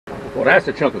Well, that's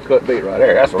a chunk of cut bait right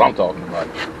there. That's what I'm talking about.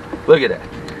 Look at that.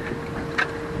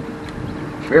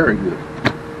 Very good.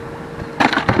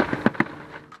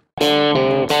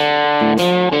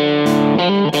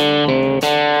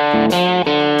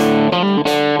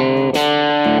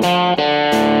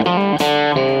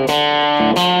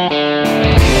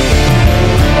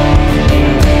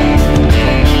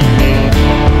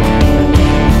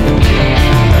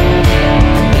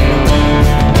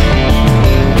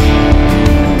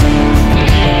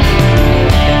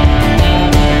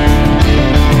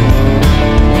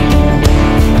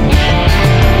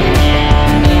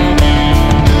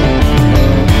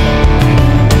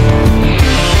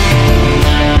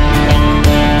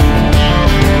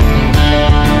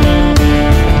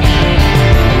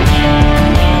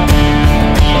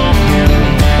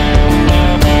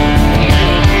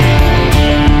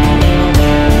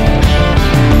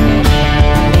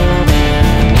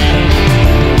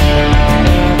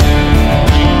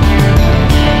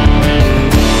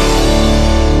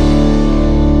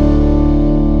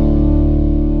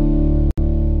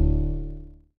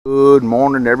 Good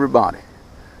morning, everybody.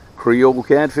 Creole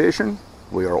catfishing.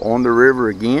 We are on the river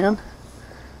again.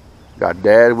 Got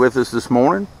Dad with us this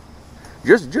morning.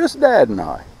 Just Dad and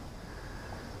I.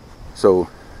 So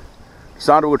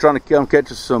decided we're trying to come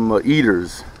catch us some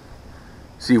eaters.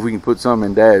 See if we can put some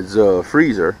in Dad's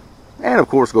freezer, and of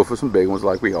course go for some big ones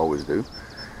like we always do.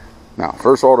 Now,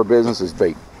 first order of business is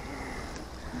bait.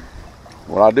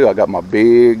 What I do, I got my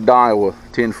big Daiwa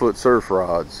 10-foot surf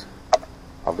rods.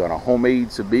 I've got a homemade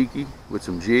sabiki with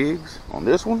some jigs on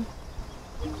this one.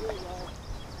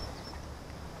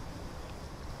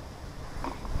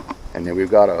 And then we've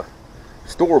got a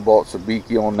store-bought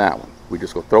sabiki on that one. We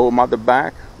just go throw them out the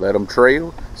back, let them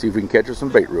trail, see if we can catch us some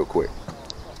bait real quick.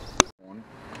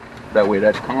 That way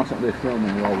that's constantly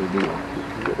filming while we do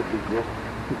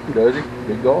it. Does he?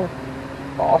 Big gar?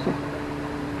 Awesome.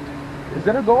 Is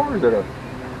that a gar or is that a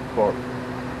carp? I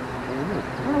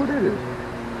don't know what that is.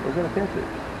 We're gonna catch it.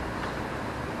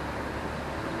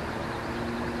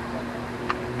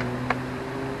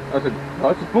 That's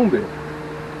a spoonbill.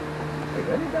 Hey,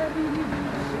 that ain't bad.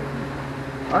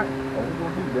 Alright, all we're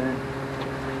gonna do then.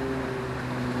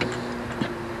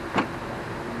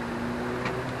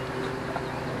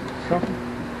 Something.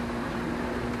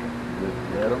 Just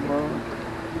let them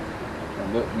and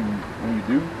look, when you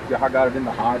do, I got it in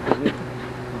the high position.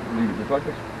 Leave it just like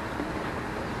this.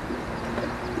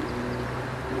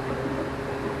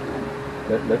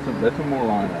 Let some more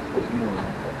line out. Put some more line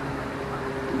out.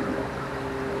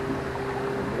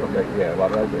 Okay, yeah,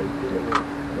 about right there. Yeah,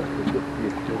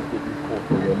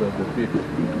 a little bit 50. So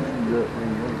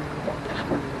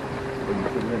you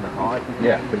put it in the high?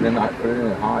 Yeah, put it in the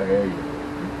high area.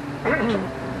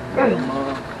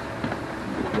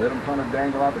 Let them kind of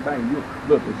dangle out the bang.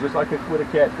 Look, it's just like with a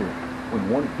catfish. When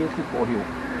one hits it, or he'll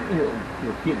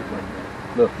hit it like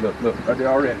that. Look, right there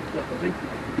already. Look, see?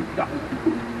 Stop.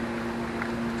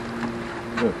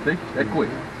 Look, see? That quick.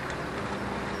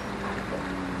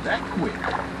 That quick.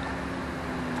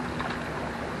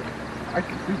 I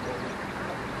can see that.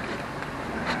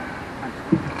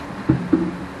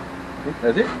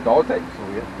 That's it? That's all it takes? Oh,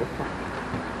 yeah. That's fine.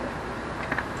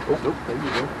 Oh, there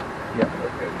you go. Yeah,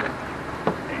 okay.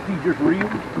 And he just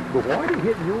reeled. But why did he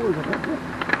hit yours and not this?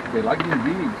 They like them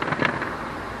jigs.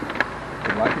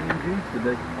 They like them jigs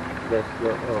today. That's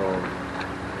the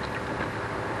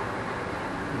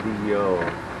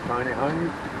tiny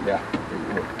onions? Yeah,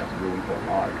 that's a good one for a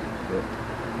lot.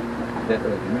 That's a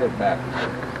mid back.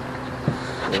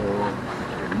 So,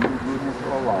 these are good ones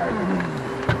for a lot.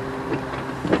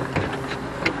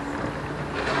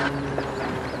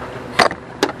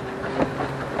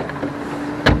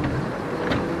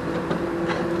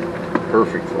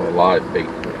 Perfect for a live bait.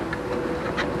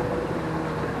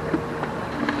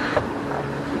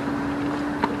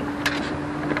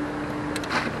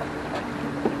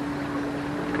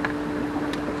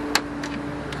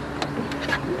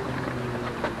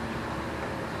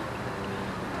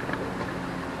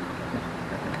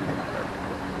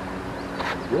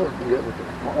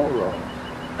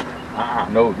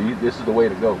 No, this is the way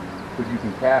to go. Because you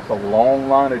can cast a long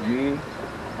line of jig,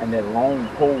 and that long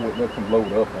pole would let them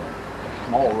load up on it.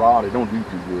 Small rod, it don't do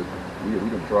too good. We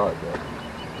done tried that.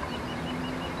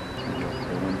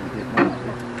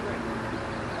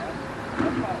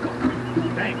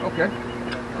 Dang, okay.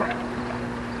 Crap.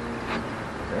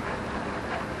 Okay.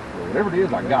 Well, whatever it is,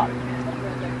 I got it.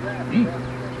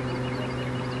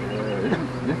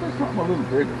 This is something a little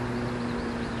bigger.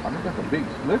 I think that's a big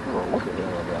slicker, or what the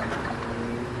hell is that?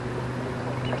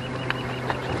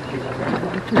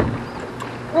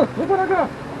 Look what I got.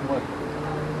 What?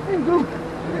 Hey, dude.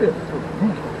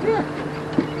 Yeah.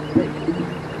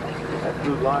 That's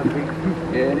good live bait too.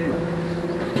 Yeah, it is.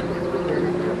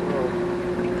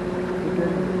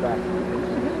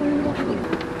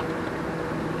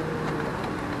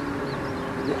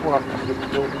 Just watch the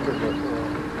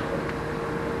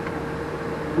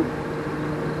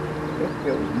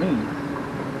that was me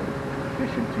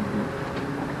fishing too deep.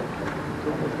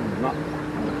 I'm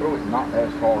gonna throw it not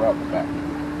as far out the back.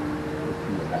 Let's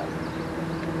see what happens.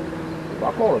 If I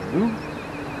call it blue,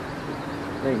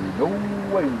 there ain't no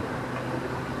way.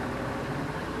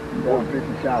 You down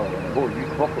fishing shallow. Boy, you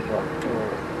fuck about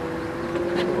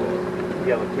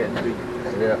yellow catfish.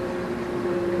 Yeah.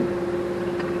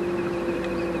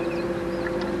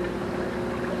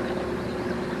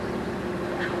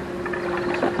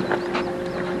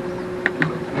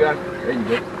 You got it. There you go.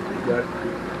 You got it.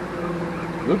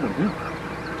 Good one, too.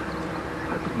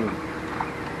 That's a good one.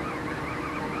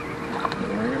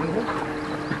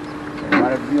 You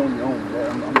might have to be on your own.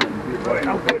 I'm going to be right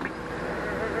now.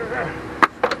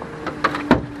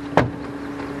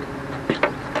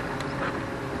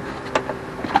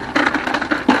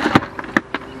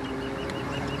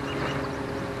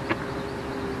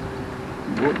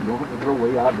 You don't have to throw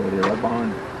way out there. They're right behind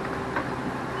you.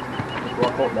 That's why I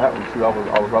caught that one too. I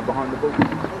was right behind the boat.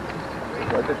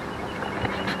 Right there.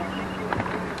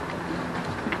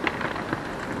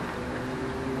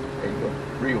 There you go.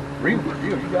 Reel.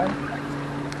 You got it.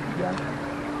 You got it.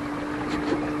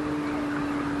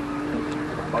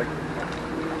 Like it.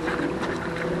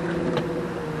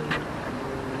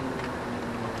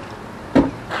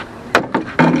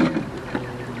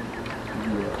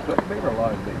 Cut bait or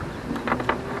live bait?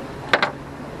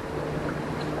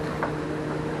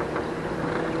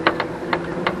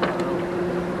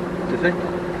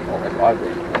 Oh, that's live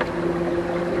bait.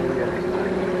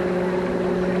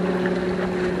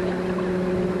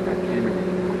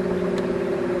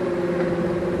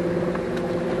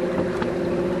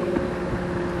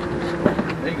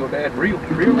 There you go, Dad. Reel. You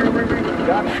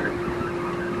got it.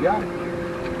 You got it.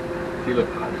 See, look.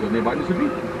 So they biting some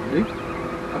meat. See?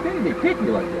 I think they pick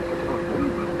you like that. Oh,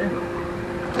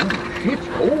 shit.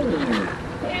 Oh,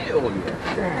 hell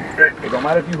yeah. It don't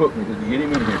matter if you hook me, because you get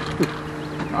him in here.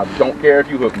 I don't care if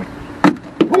you hook me.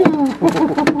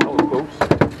 That was close.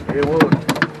 It was.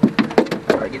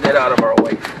 Gotta get that out of our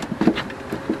way.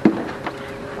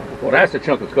 Well, that's a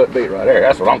chunk of cut bait right there.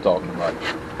 That's what I'm talking about.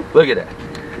 Look at that.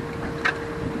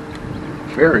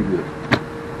 Very good.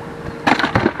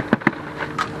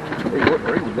 Hey,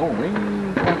 where he was going? We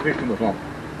ain't going fishing with something.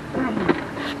 I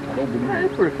don't believe it.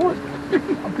 It's pretty fun.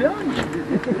 I'm telling you,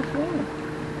 it's fun.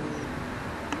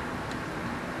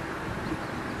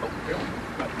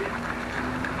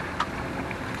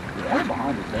 Right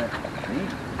behind us, that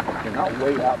they're not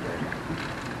way out there.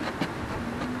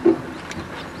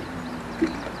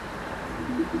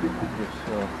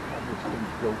 I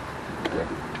just go. Yeah.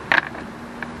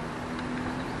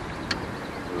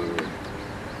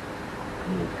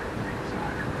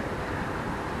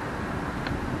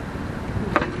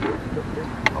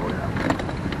 Oh yeah.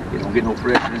 They don't get no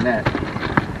fresher than that.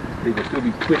 They will still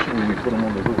be twitching when we put them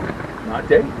on the hook. Now I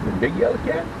tell you, the big yellow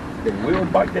cat, they will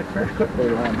bite that fresh cut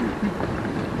bait around here.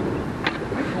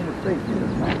 Make no mistake,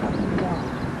 it's not happening now.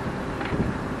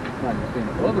 Not just in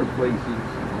other places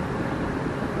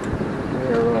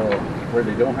where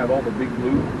they don't have all the big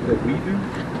blue that we do.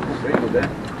 Okay with that.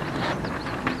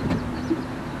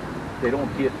 They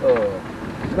don't get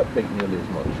cut bait nearly as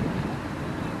much.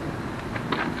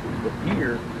 But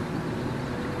here,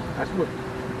 that's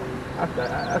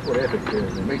what ethics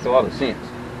is. It makes a lot of sense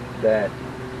that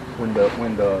when the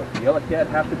yellow cat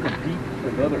have to compete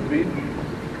with other fish,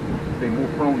 they're more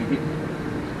prone to get. I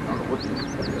don't know what it is.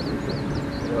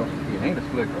 Well, it ain't a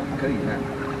slicker, I can tell you now.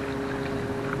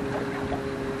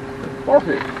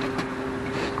 Starfish.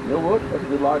 You know what? That's a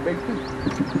good live bait too.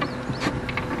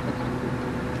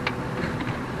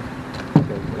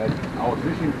 Okay, so that's all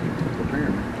fishing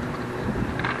preparing.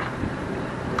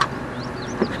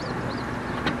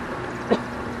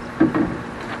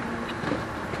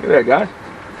 Look at that, guys.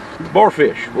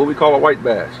 Barfish, what we call a white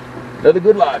bass. Another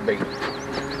good live bait.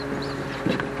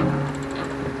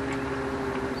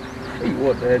 Hey,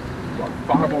 what, Dad? About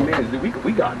 5 more minutes.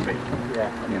 We got bait.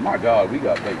 Yeah. I mean, my God, we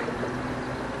got bait.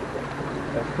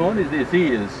 As fun as this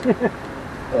is,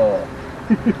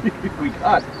 we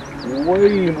got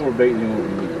way more bait than what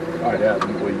we need. All right, that's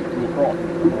the way you go across.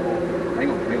 Hang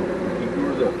on. Keep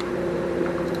yours up.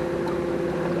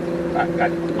 All right, got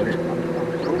it. Go ahead.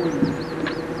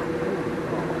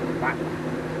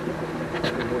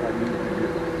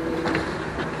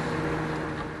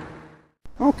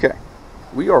 Okay,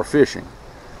 we are fishing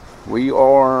We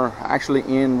are actually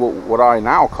in what I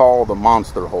now call the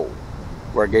monster hole,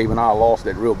 where Gabe and I lost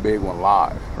that real big one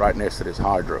live, right next to this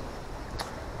hydro.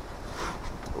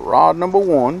 Rod number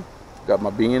 1, got my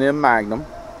B&M Magnum.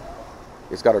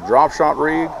 It's got a drop shot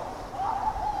rig.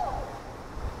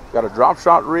 Got a drop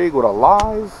shot rig with a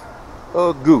live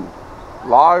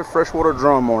live freshwater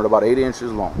drum on it, about 8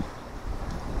 inches long.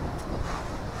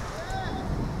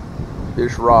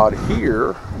 This rod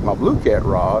here, my Blue Cat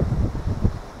rod,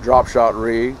 drop shot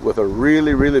rig with a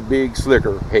really big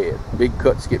slicker head, big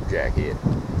cut skipjack head.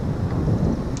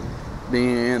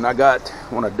 Then I got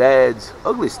one of Dad's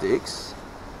ugly sticks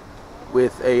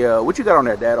with a what you got on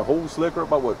there, Dad? A whole slicker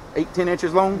about what, 8-10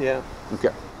 inches long? Yeah.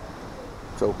 Okay.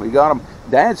 So we got them.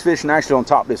 Dad's fishing actually on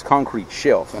top of this concrete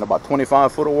shelf in about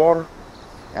 25 foot of water,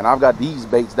 and I've got these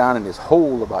baits down in this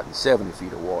hole about 70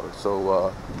 feet of water. So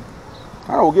all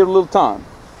right, we'll give it a little time,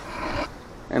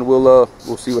 and we'll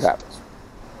see what happens.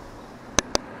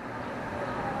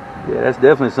 Yeah, that's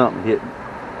definitely something hitting.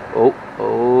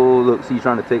 Oh, look, see, you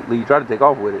trying to take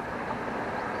off with it.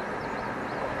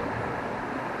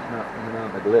 No,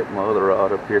 neglect my other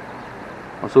rod up here.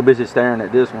 I'm so busy staring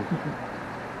at this one.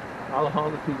 How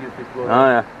long does he get this blow? Oh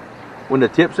yeah. When the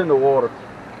tip's in the water,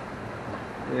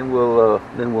 then we'll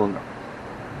know.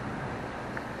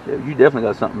 Yeah, you definitely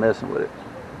got something messing with it.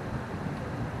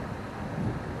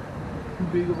 Too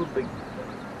big of a bait.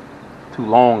 Too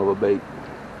long of a bait.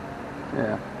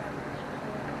 Yeah.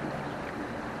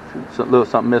 Look,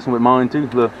 something messing with mine too.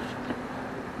 Look.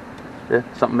 Yeah,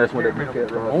 something messing with that Blue Cat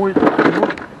rod.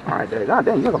 All right, there. God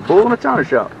damn, you like a bull in a china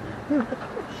shop.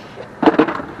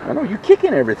 I know, you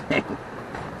kicking everything.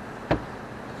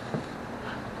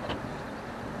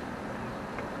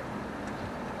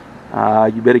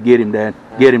 You better get him, Dad.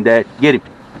 Get him, Dad. Get him.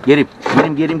 Get him. Get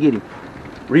him, get him, get him.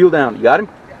 Reel down. You got him?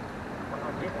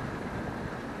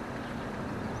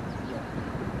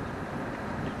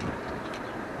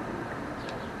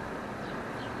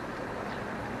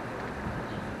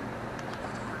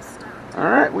 All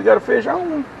right, we got a fish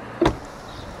on.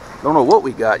 Don't know what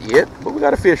we got yet, but we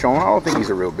got a fish on. I don't think he's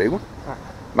a real big one.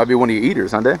 Might be one of your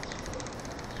eaters, huh, Dad?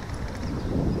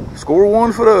 Score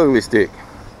 1 for the ugly stick.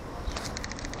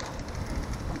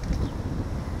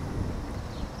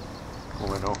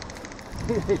 Oh, no.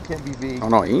 It can't be big. Oh,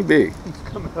 no, he ain't big. He's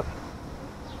coming up.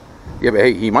 Yeah, but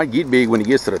hey, he might get big when he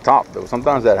gets to the top, though.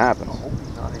 Sometimes that happens. I hope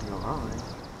he's not in your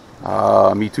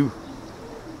line. Me too.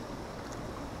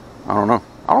 I don't know.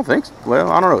 I don't think so.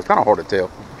 Well, I don't know. It's kind of hard to tell.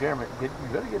 Jeremy, you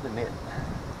better get the net.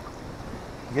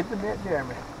 Get the net,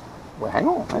 Jeremy. Well, hang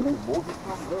on. Hang on. Well.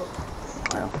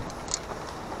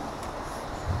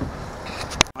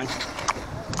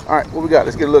 All right, what we got?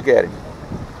 Let's get a look at it.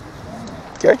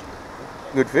 Okay.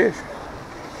 Good fish.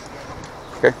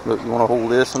 Okay, look, you want to hold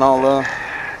this and I'll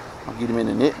get him in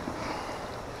the net.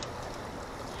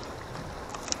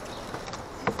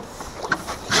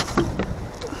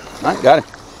 All right, got him.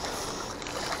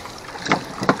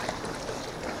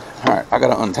 All right, I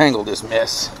gotta untangle this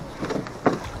mess.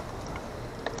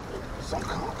 Some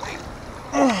concrete.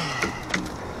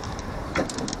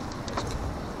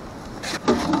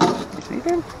 You see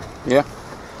them? Yeah.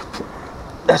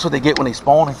 That's what they get when they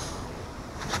spawning.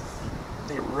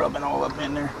 They're rubbing all up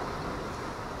in there.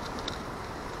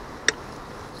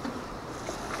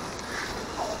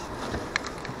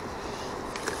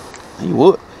 You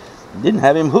would. Didn't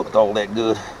have him hooked all that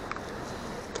good.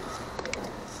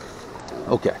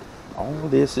 Okay. All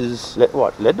this is let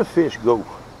the fish go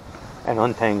and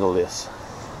untangle this.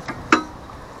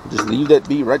 Just leave that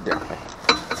be right there.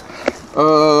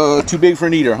 Too big for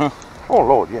an eater, huh? Oh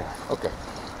Lord, yeah. Okay.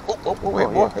 Wait,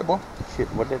 boy, yeah. Hey, boy. Shit,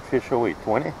 what that fish weigh?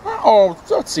 20? Oh,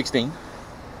 about 16.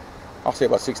 I'll say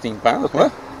about 16 pounds. Okay.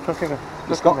 What? Okay.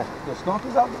 The skunk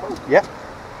is out the boat. Yep.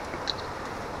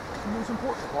 The most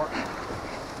important part.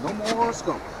 No more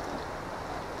skunk.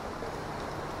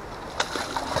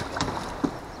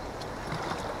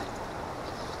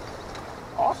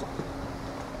 Awesome.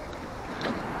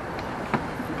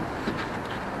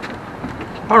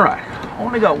 All right,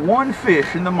 only got one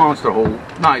fish in the monster hole.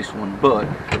 Nice one, but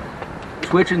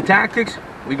switching tactics,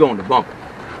 we going to bump it.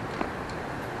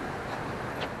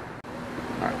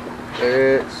 All right,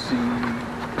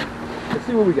 let's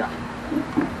see what we got.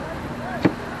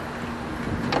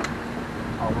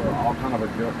 I'll kind of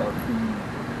adjust our speed.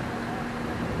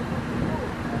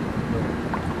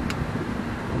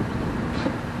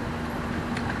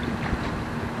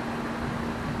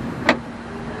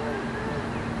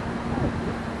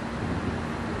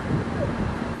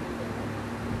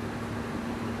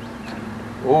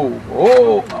 Oh,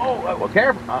 well,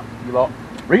 careful. You lost.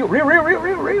 Reel.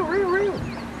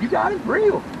 You got it,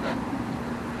 reel.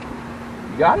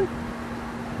 You got him?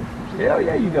 Hell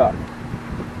yeah, you got him.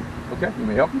 Okay, you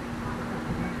may help me?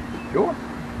 Sure.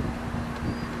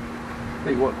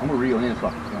 Tell you what, I'm gonna reel in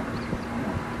something.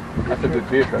 That's a good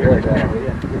fish right there,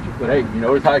 Dad. But hey, you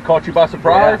notice how it caught you by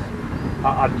surprise?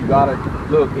 Yeah. You gotta,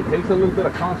 look, it takes a little bit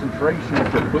of concentration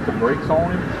to put the brakes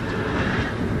on him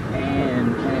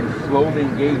and slowly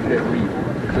engage that reel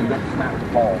so you don't snap the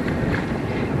ball.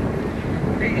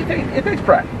 It takes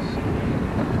practice.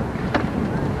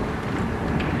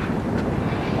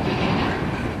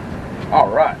 All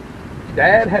right,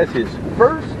 Dad has his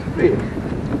first fish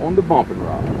on the bumping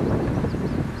rod.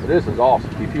 So this is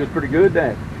awesome. He feels pretty good,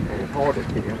 Dad. It's hard to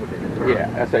tell with it.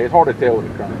 Yeah, I say it's hard to tell with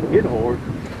the current. It's hard.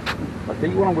 I'll tell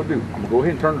you what I'm gonna do. I'm gonna go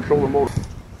ahead and turn the trolling motor.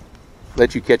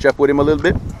 Let you catch up with him a little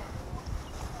bit,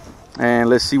 and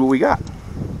let's see what we got.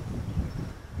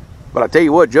 But I tell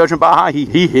you what, judging by how he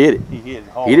hit it. He hit it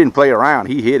hard. He didn't play around.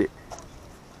 He hit it.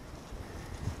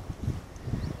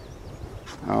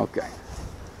 Okay.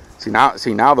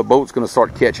 See now the boat's gonna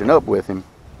start catching up with him.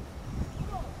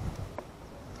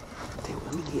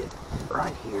 Let me get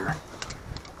right here.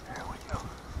 There we go.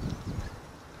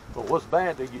 But what's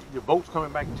bad? Your boat's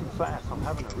coming back too fast. I'm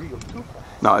having to reel too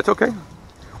fast. No, it's okay.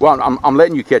 Well, I'm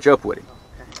letting you catch up with him.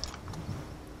 Okay.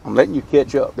 I'm letting you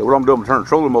catch up. Then what I'm doing, I'm turn the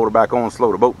trolling motor back on and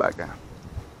slow the boat back down.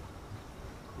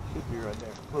 It should be right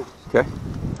there. Close. Okay.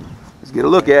 Let's get a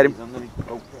look at him. Underneath the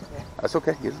boat. That's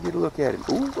okay. Let's get a look at him.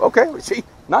 Ooh, okay. See,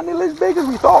 not nearly as big as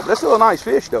we thought. But that's still a nice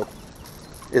fish, though.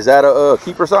 Is that a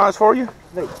keeper size for you?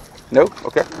 No. No?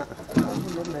 Okay.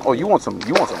 Oh, you want some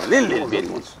little bitty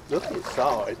ones. Look at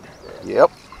solid. Yep.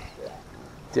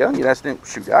 Telling you, that's them.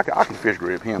 Shoot, I can fish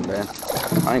grip him, man.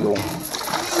 I ain't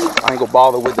gonna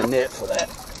bother with the net for that.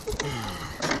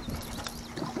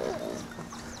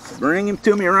 Bring him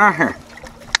to me right here.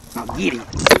 Now get him.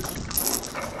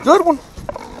 Good one.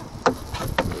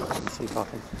 Let's see if I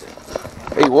can.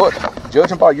 Hey, what?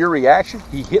 Judging by your reaction,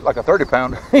 he hit like a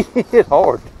 30-pounder. He hit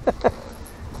hard.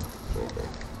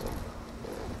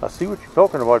 I see what you're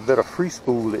talking about. Better free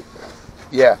spool it.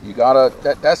 Yeah, you gotta.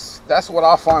 That's what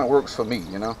I find works for me.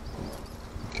 You know.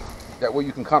 That way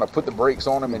you can kind of put the brakes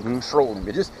on him and control him.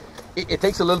 It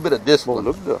takes a little bit of discipline.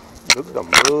 Well, look at the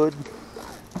mud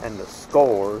and the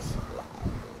scars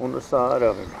on the side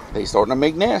of him. They starting to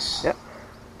make nests. Yep.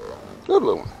 Good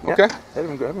little one. Yep. Okay. Let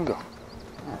him go. Let him go.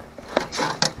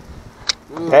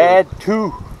 Add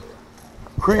 2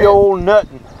 Creole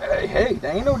nutting. Hey,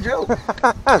 that ain't no joke.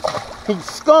 He's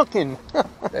skunking.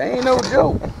 That ain't no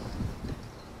joke.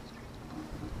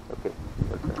 Okay.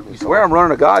 You swear I'm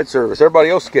running a guide service. Everybody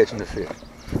else is catching the fish.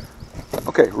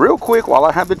 Okay, real quick while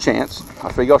I have the chance,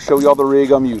 I figure I'll show y'all the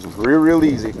rig I'm using. Real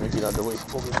easy.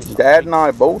 Dad and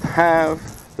I both have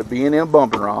the B&M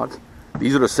bumping rods.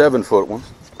 These are the 7-foot ones.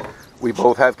 We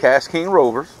both have Cast King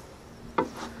Rovers.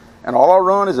 And all I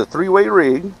run is a 3-way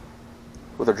rig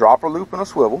with a dropper loop and a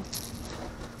swivel.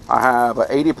 I have an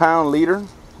 80-pound leader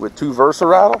with 2 Versa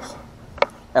rattles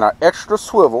and an extra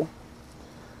swivel,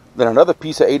 then another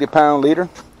piece of 80-pound leader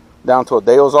down to a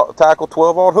Dale's Tackle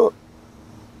 12-aught hook.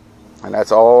 And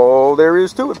that's all there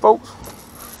is to it, folks.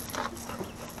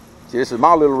 See, this is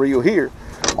my little reel here.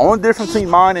 Only difference between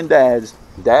mine and Dad's,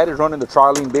 Dad is running the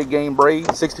Trilene Big Game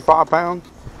Braid 65 pound.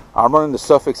 I'm running the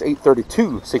Suffix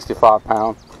 832 65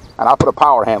 pound. And I put a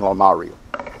power handle on my reel.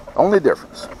 Only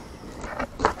difference.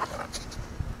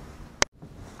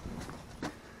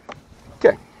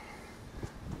 Okay.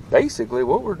 Basically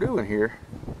what we're doing here,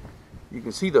 you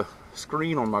can see the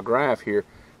screen on my graph here.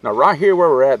 Now right here where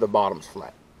we're at, the bottom's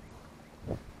flat.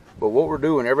 But what we're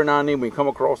doing, every now and then we come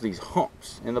across these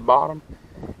humps in the bottom,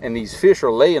 and these fish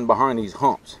are laying behind these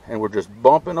humps, and we're just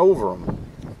bumping over them,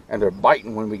 and they're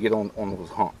biting when we get on those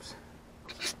humps.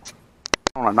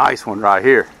 On a nice one right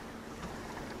here.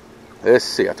 Let's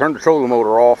see. I turned the trolling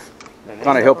motor off.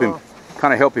 Kind of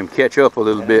help him catch up a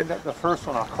little bit. That's the first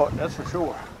one I caught. That's for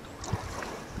sure.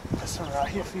 This one right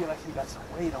here feel like he got some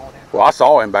weight on him. Well, I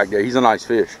saw him back there. He's a nice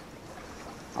fish.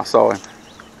 I saw him.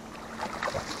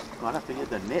 Might have to get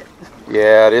the net.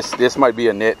 Yeah, this might be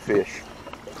a net fish.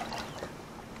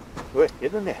 Wait,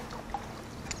 get the net.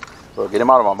 So get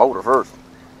him out of my motor first.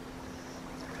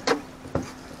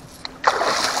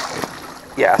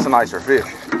 Yeah, that's a nicer fish.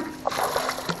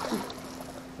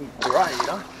 Right,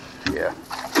 huh? Yeah.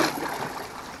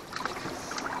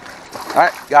 All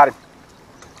right, got him.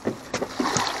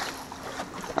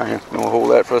 All right, I'm gonna hold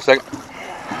that for a second.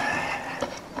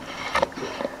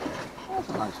 That's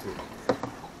a nice fish.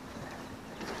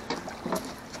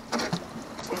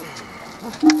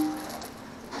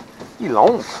 He's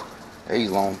long. Yeah, he's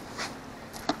long.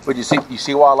 But you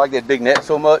see why I like that big net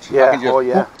so much? Yeah. I can just, oh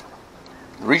yeah.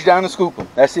 Reach down and scoop them.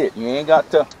 That's it. You ain't got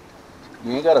to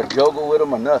juggle with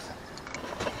them or nothing.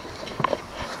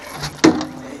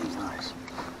 He's nice.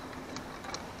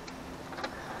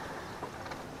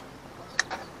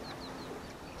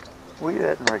 Weigh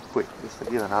that right quick, just to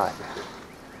get an idea.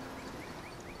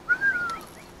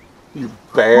 You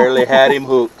barely had him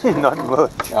hooked. Not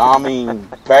much. I mean,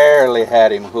 barely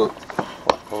had him hooked.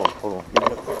 Hold on.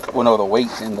 Well, no, the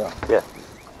weight's in the... Yeah.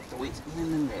 The weight's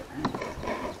in there.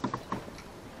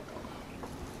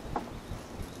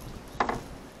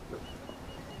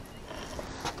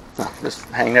 Just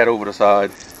hang that over the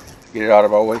side. Get it out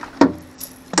of our way.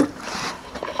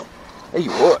 Hey,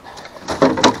 what?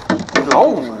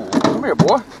 Oh, come here,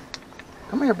 boy.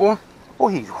 Come here, boy. Oh,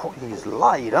 he's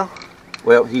light, huh?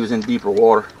 Well, he was in deeper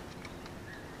water.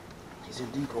 He's in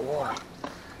deeper water.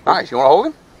 Nice. You want to hold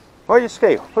him? Where your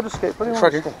scale? Put the scale. Put him on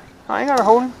the scale. I ain't got to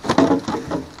hold him.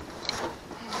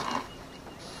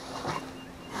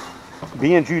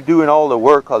 Being you doing all the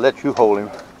work, I'll let you hold him.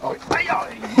 Oh,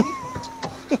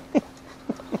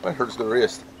 that hurts the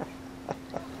wrist.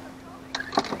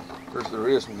 Hurts the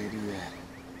wrist when you do that.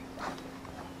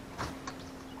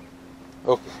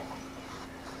 Okay.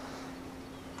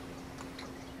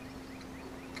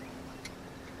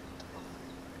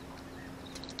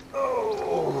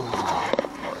 Oh.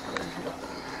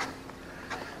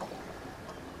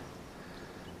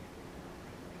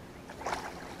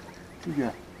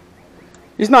 Yeah.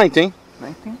 He's 19.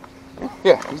 19?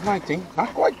 Yeah, he's 19.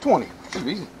 Not quite 20.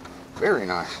 He's very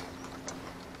nice.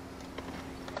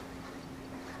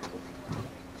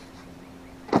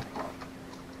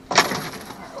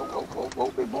 Oh,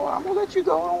 big boy, I'm gonna let you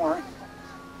go. Don't worry.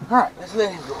 All right, let's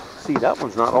let him go. See, that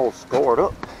one's not all scored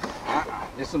up.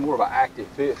 This is more of an active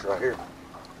fish right here.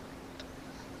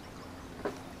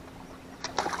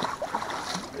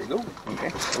 There you go.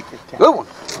 Okay. Good one.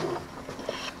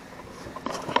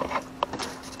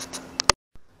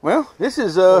 Well, this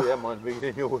is Oh, yeah, mine's bigger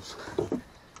than yours.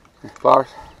 Flowers.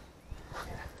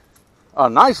 A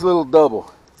nice little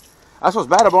double. That's what's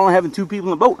bad about only having two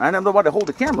people in the boat. I didn't have nobody to hold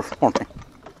the camera for me.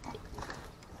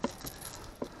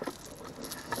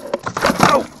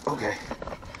 Oh, okay.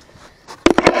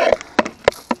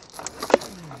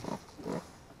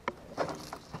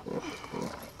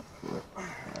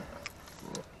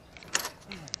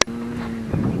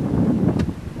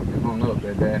 You hung up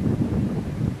there, Dad.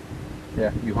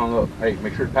 Yeah, you hung up. Hey,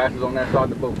 make sure it passes on that side of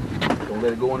the boat. Don't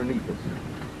let it go underneath us.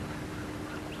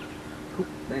 Cool.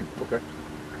 Damn. Okay.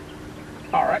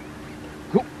 All right.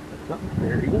 Cool. That's something.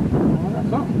 There you go. Oh, that's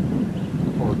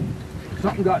something. Or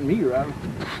something got me right.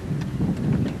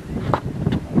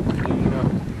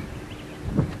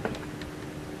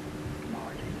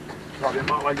 Probably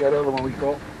not like that other one we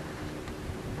caught.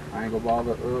 I ain't gonna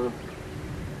bother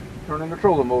turning the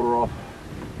trolling motor off.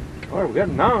 All right, we got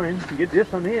 9. To get this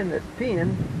one in, that's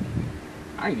 10.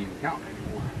 I ain't even counting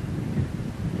anymore.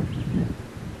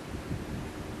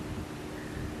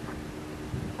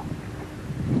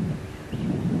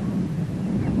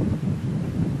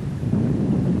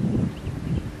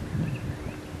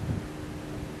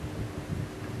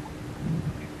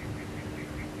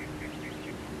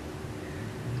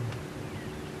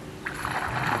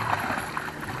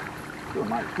 Still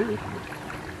nice fish.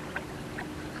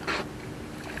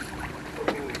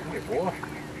 Come here, boy.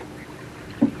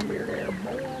 Come here, there,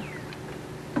 boy.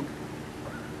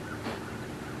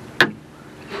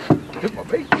 Took my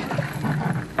bait.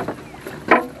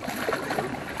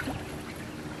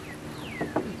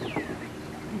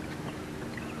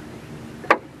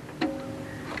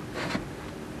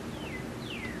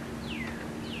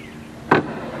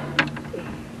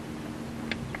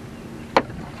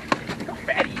 How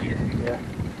fat he is. Yeah.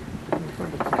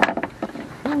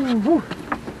 Woo.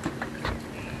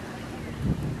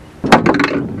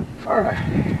 All right.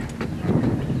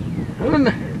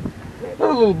 Another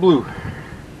little blue.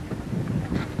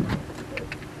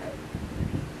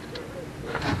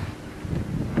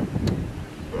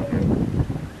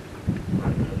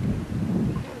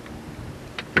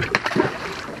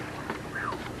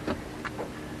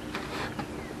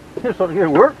 This ought to get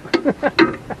work.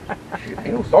 Shit,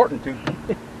 ain't no starting to.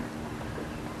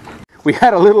 We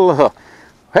had a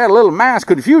little mass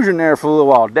confusion there for a little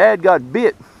while. Dad got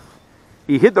bit.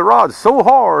 He hit the rod so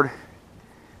hard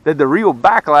that the reel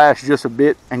backlashed just a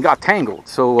bit and got tangled.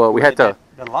 So we had to.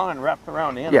 The line wrapped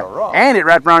around the end of the rod. And it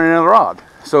wrapped around the end of the rod.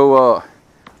 So a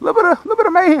little bit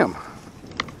of mayhem.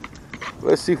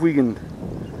 Let's see if we can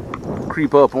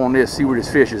creep up on this, see where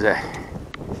this fish is at.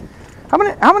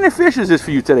 How many fish is this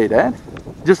for you today, Dad?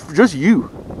 Just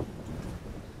you.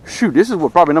 Shoot, this is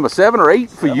what, probably number 7 or 8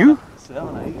 for you?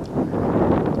 7, 8.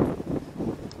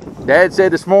 Dad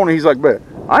said this morning, he's like, "But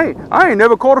I ain't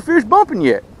never caught a fish bumping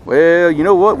yet." Well, you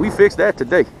know what? We fixed that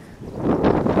today.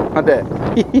 Huh, Dad?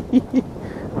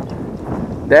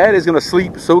 Dad is gonna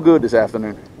sleep so good this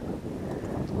afternoon.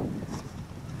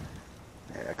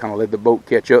 Yeah, I kind of let the boat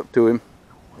catch up to him.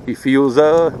 He feels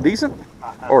decent,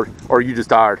 or are you just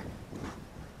tired?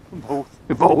 Both.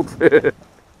 Both.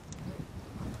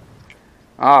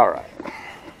 All right.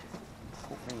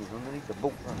 Underneath the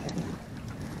boat right there.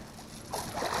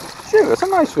 Sure, that's a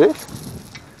nice fish.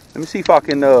 Let me see if I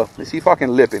can. Let's see if I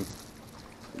can lip him.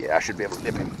 Yeah, I should be able to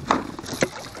lip him.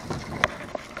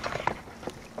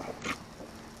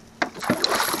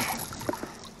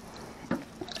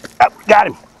 Oh, got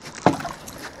him.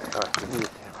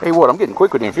 Hey, what? I'm getting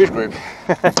quick with them fish grip.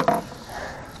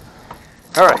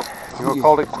 All right. You gonna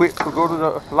call it quits? We'll go to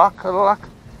the lock.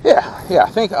 Yeah. I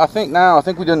think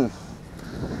we done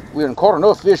caught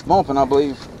enough fish bumping, I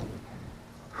believe.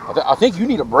 I think you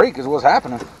need a break is what's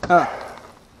happening.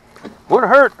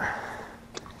 Wouldn't hurt.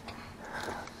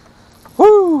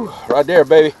 Woo! Right there,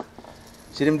 baby.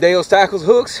 See them Dale's tackles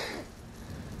hooks?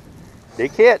 They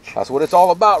catch. That's what it's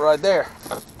all about right there.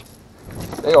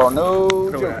 They are no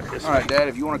joke. This All right, Dad,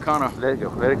 if you want to kind of... Let it go.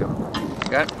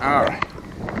 Got it? All right.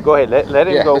 Go ahead. Let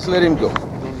him go. Let's let him go.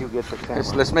 Then you get the camera.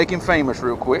 Let's make him famous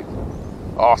real quick.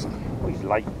 Awesome. He's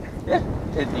light. Yeah,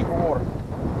 in deeper water.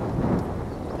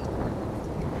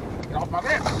 Get off my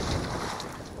back.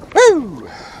 Woo!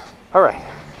 All right.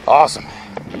 Awesome.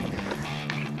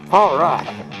 All right.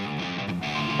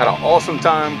 Had an awesome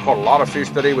time. Caught a lot of fish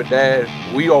today with Dad.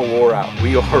 We are wore out.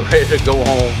 We are ready to go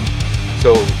home.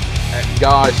 So,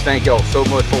 guys, thank y'all so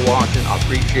much for watching. I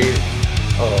appreciate it.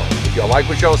 If y'all like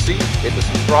what y'all see, hit the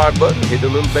subscribe button, hit the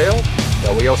little bell.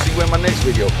 That way y'all see when my next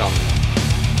video comes.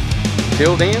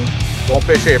 Till then, go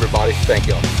fish everybody. Thank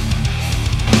y'all.